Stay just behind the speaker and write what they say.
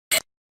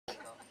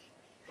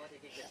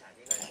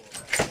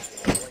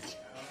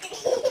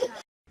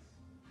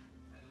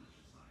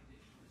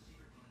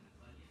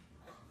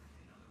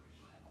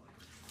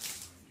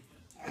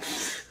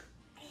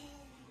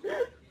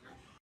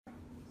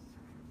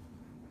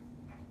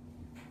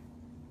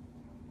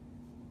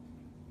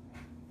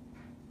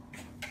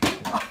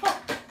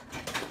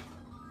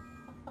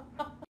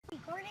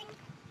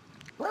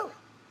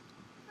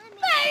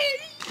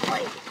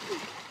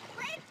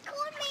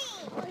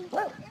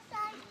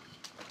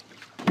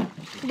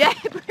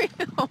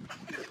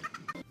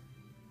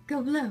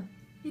Go blow.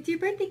 It's your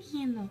birthday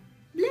candle.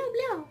 Blow,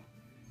 blow.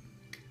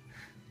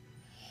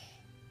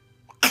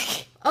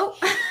 Oh.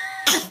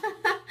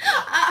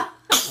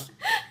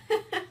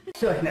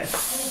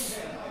 Goodness.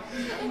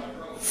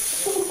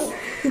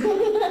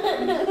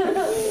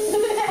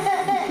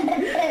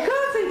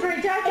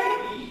 Concentrate, Jack.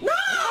 No!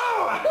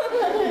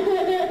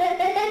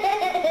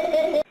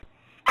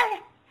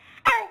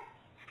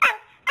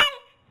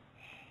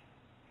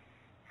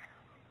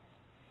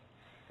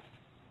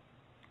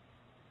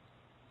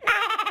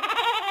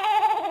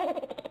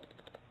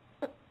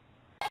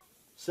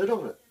 Sit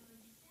on it.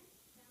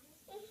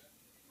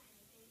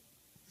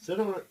 Sit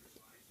on it.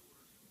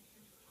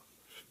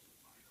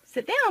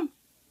 Sit down.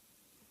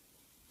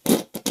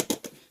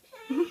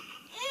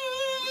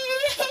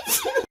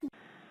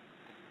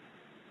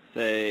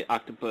 Say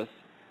octopus.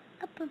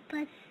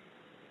 Octopus.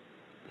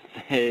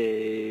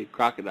 Say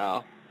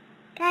crocodile.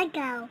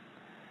 Crocodile.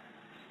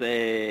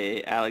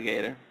 Say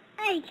alligator.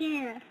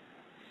 Alligator.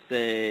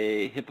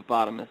 Say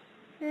hippopotamus.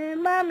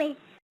 Mommy.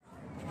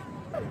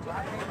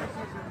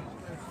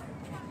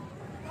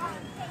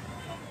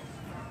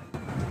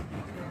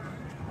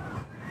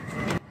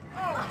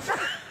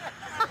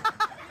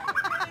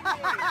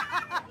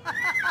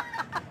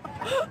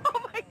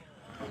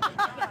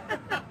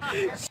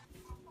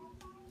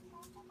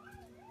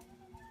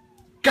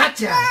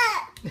 Gotcha!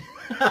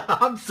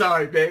 I'm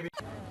sorry, baby.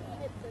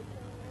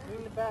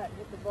 Bring the bat,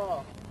 hit the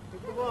ball.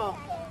 Hit the ball.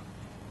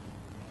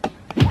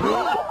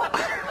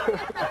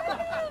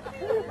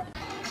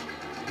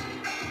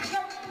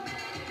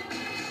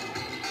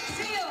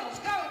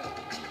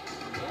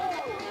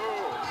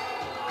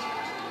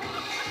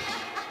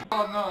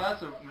 Oh no,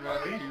 that's a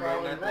right. You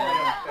right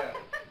there.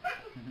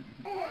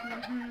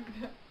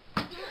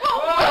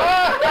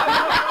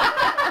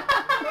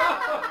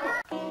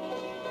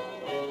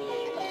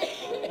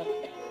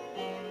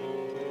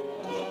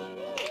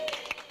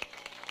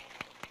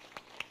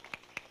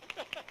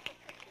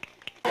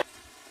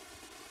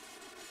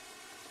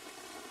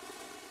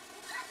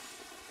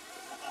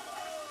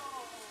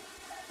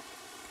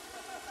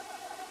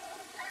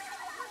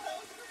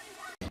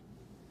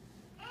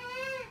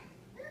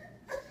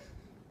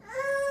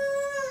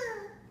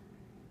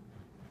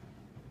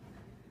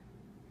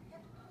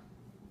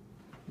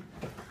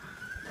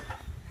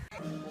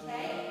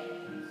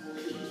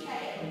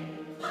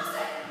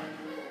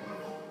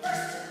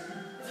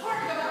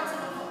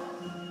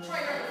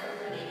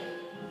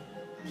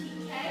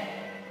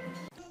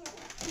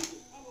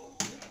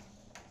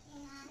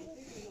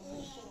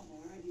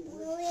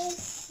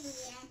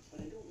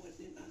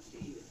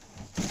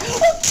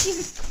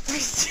 Jesus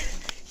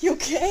Christ. You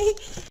okay?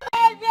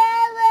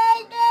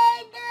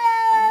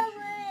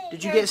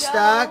 Did you get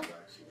stuck?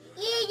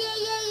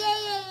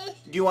 Yeah.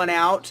 Do you want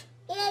out?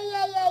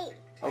 Yeah.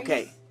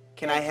 Okay.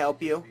 Can I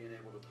help you?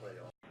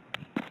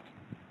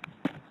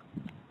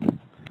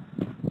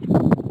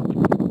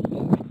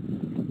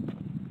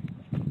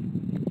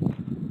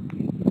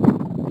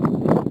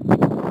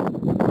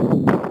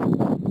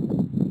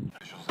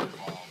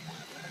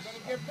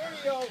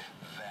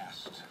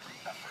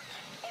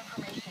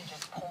 Information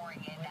just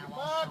pouring in now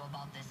also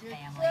about this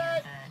family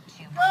of the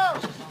two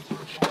brothers.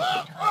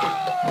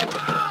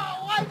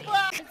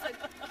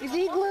 Is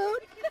he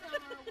glued?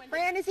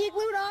 Fran, is he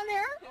glued on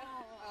there?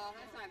 Oh,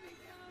 that's not a big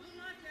deal.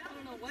 I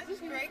don't know what. Is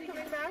Greg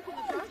coming back in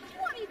the truck? I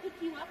want to pick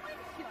you up. I'm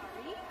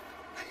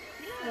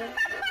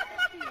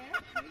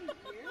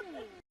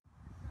sorry.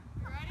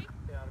 You ready?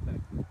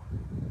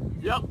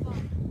 Yep.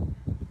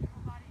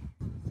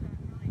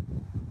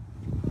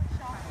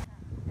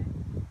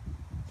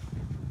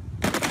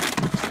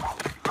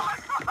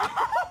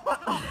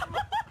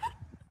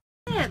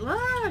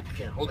 Look.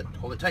 Okay, hold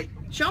it tight.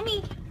 Show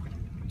me.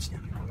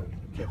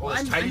 Okay, hold it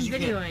as tight as you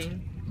can. Videoing.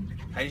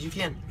 Tight as you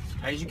can.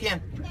 Tight as you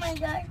can. Oh my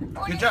God.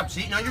 Good job.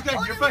 See? No, you're good.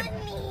 You're fine.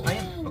 I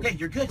am. Okay,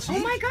 you're good. See? Oh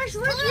my gosh,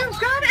 look, you've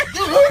got it.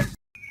 Go.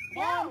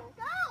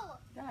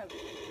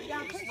 You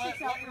gotta push Let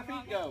yourself. your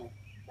feet go.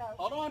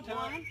 Hold on to it.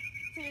 1,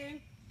 2,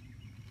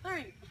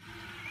 3.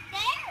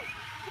 There.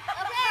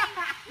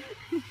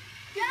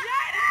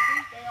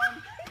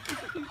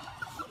 Okay.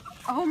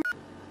 Oh.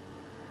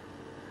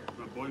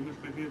 My boy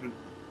misbehaving.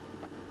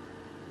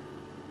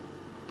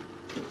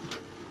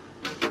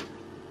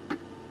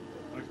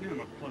 I can't have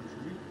a plug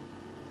for me.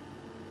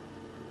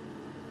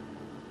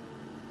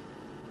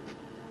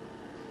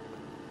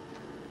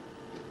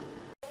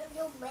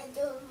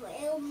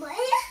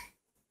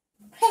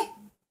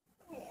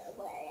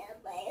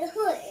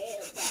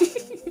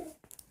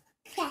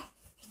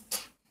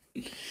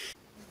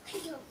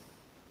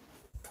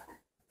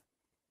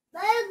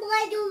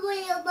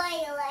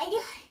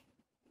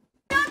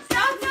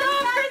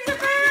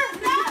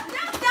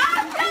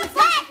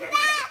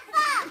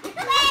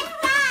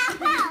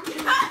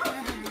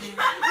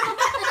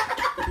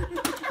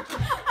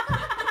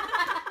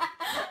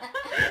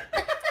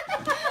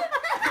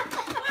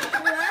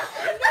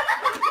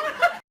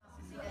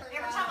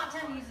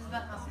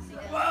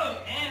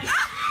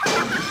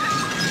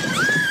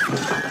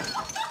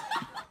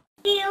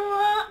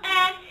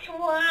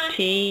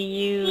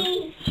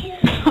 T-U...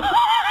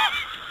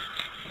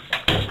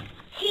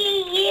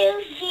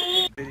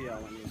 Video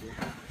when you do.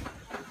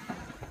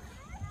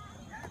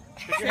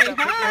 Say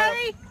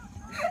hi!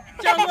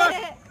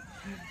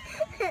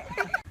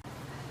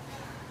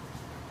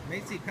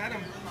 Macy, pet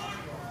him.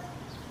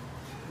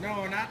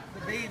 No, not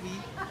the baby.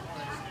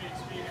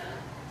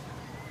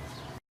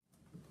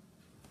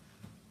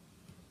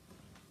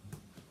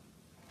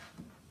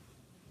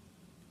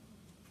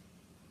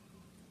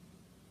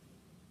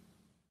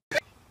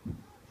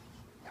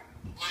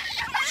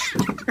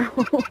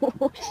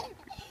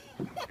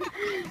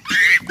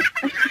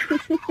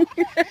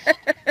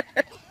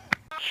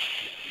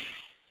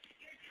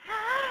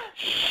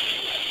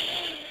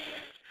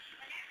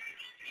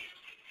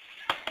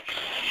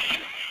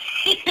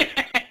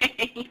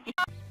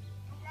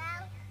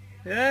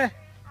 É?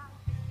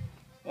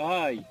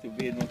 Ai, tu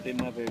vê, não tem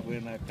mais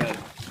vergonha na cara.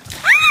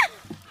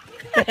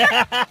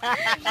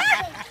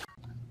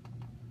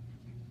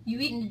 You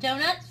eating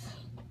donuts?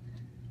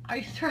 Are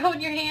you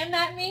throwing your hand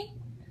at me?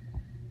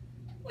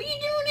 What are you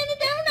doing in the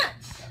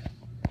donuts?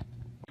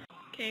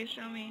 Okay,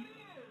 show me.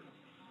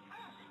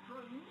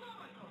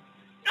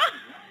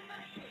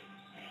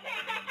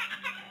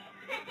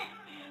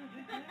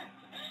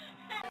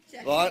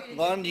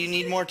 Vaughn, do you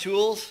need more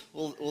tools?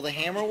 Will the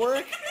hammer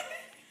work?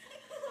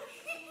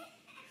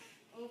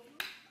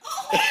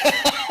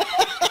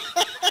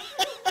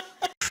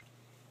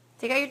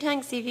 Take out your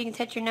tongue, see if you can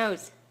touch your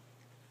nose.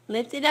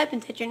 Lift it up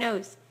and touch your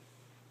nose.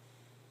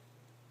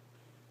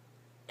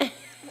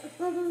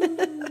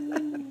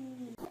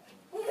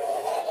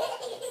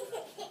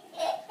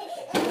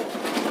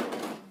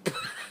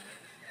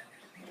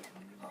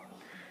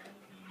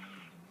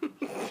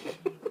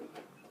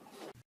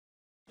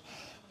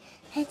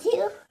 That's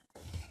you.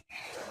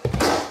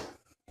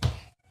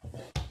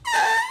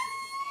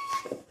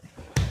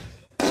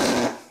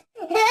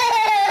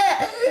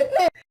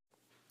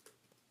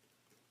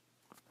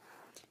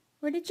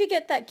 Where did you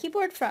get that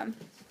keyboard from?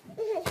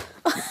 You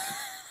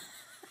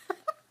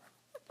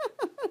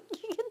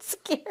get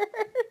scared.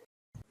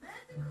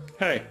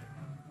 Hey,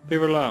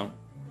 leave her alone.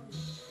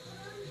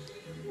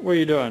 What are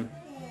you doing?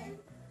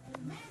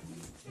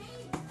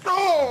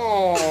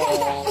 Oh!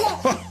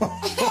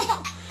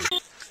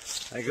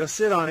 I go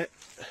sit on it.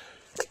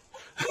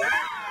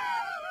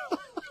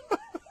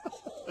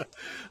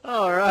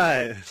 All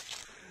right.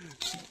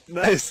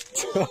 Nice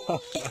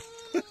talk.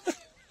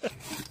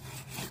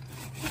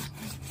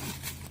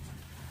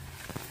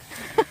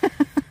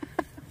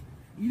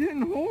 You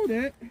didn't hold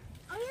it.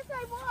 Oh, yes,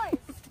 I was.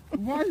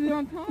 Why is it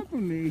on top of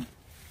me?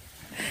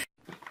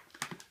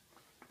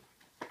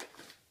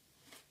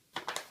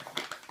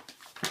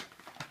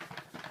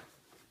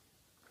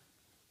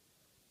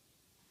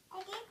 I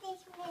get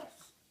this miss.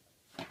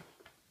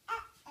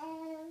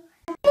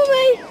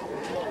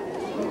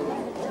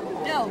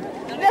 No.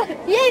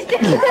 Yes.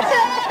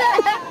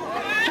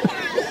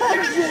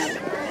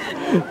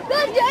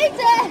 That's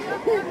Jason.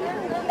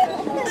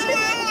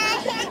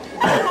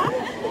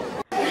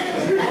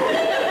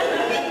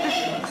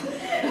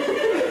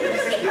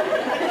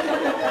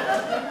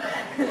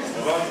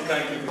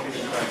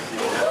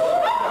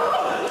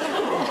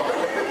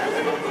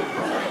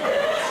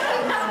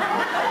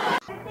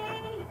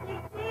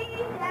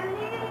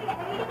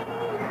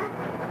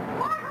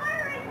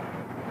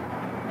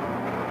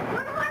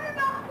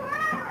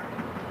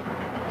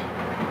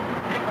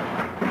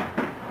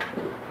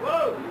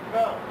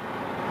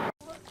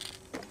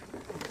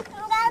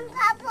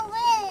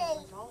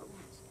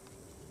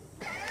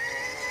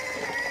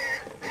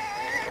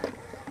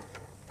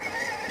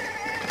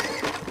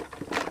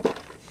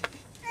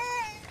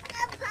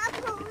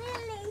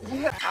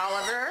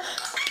 Oliver.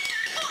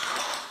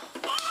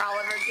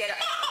 Oliver, get up.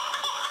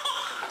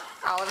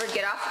 Oliver,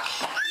 get up.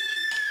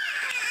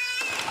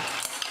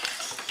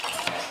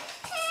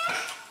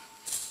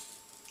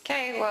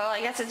 Okay, well,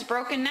 I guess it's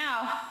broken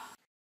now.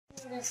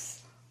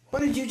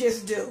 What did you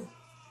just do?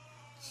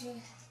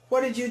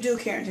 What did you do,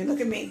 Carrington?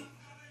 Look at me.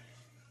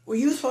 Well,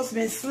 you supposed to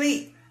be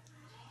asleep.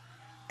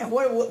 And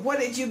what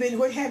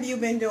have you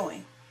been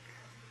doing?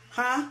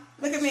 Huh?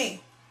 Look at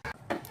me.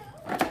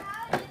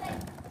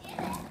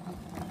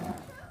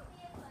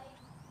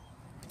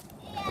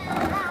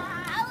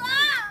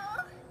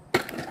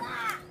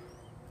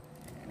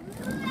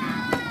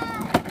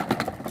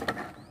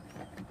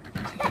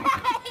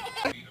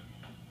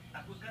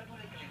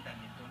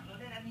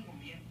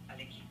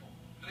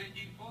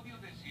 Odio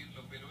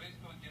decirlo, pero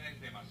esto ya es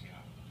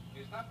demasiado.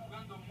 Está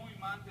jugando muy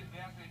mal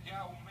desde hace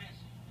ya un mes.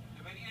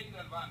 Debería ir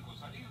al banco,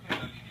 salir de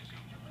la línea.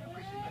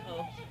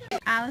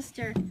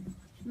 Alistair,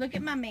 look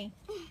at mommy.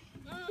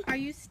 Are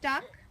you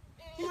stuck?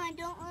 No, I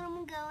don't let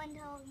him go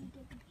until you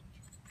get the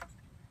picture.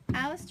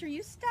 Alistair,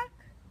 you stuck?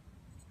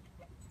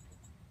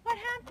 What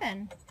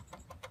happened?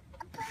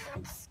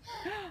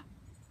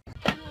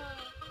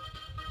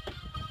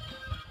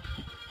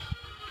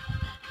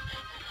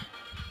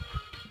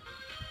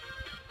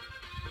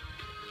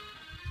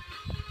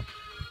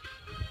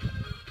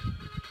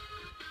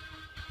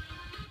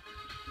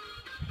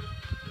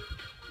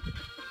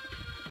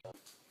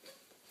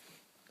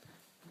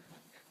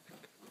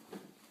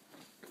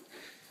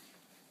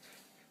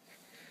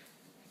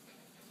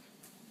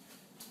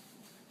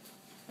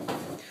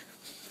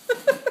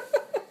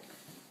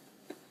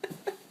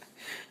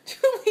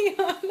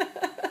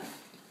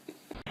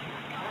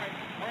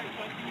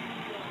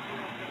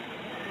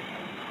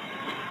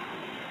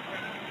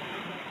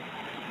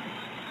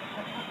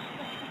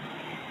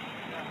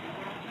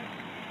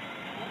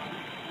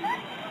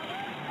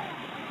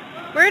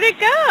 Where'd it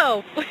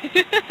go?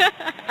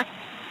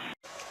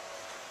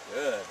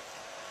 Good.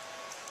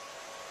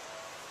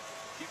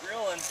 Keep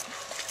reeling.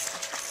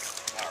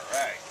 All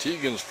right.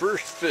 Tegan's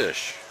first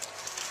fish.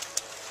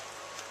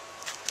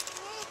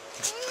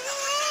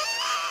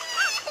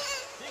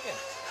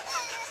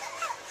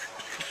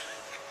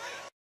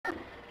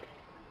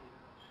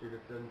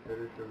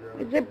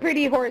 Is it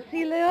pretty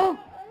horsey, Lil?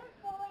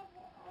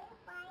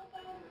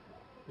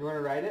 You want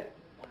to ride it?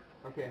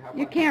 Okay, how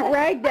You can't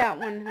ride that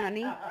one,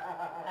 honey.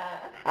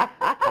 I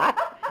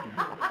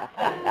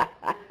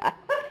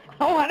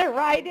want to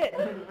ride it.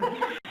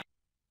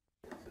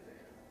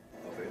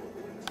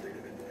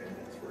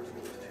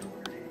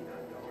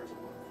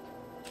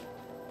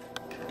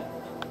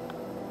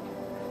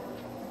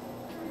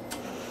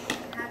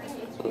 Having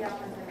HBO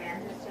on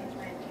demand has changed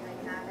my viewing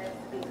habits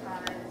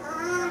because I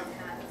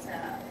have to.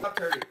 Stop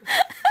turning.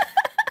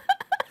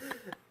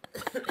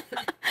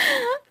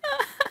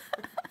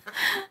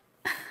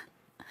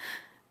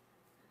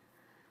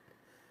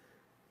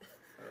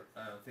 I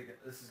don't think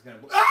this is gonna.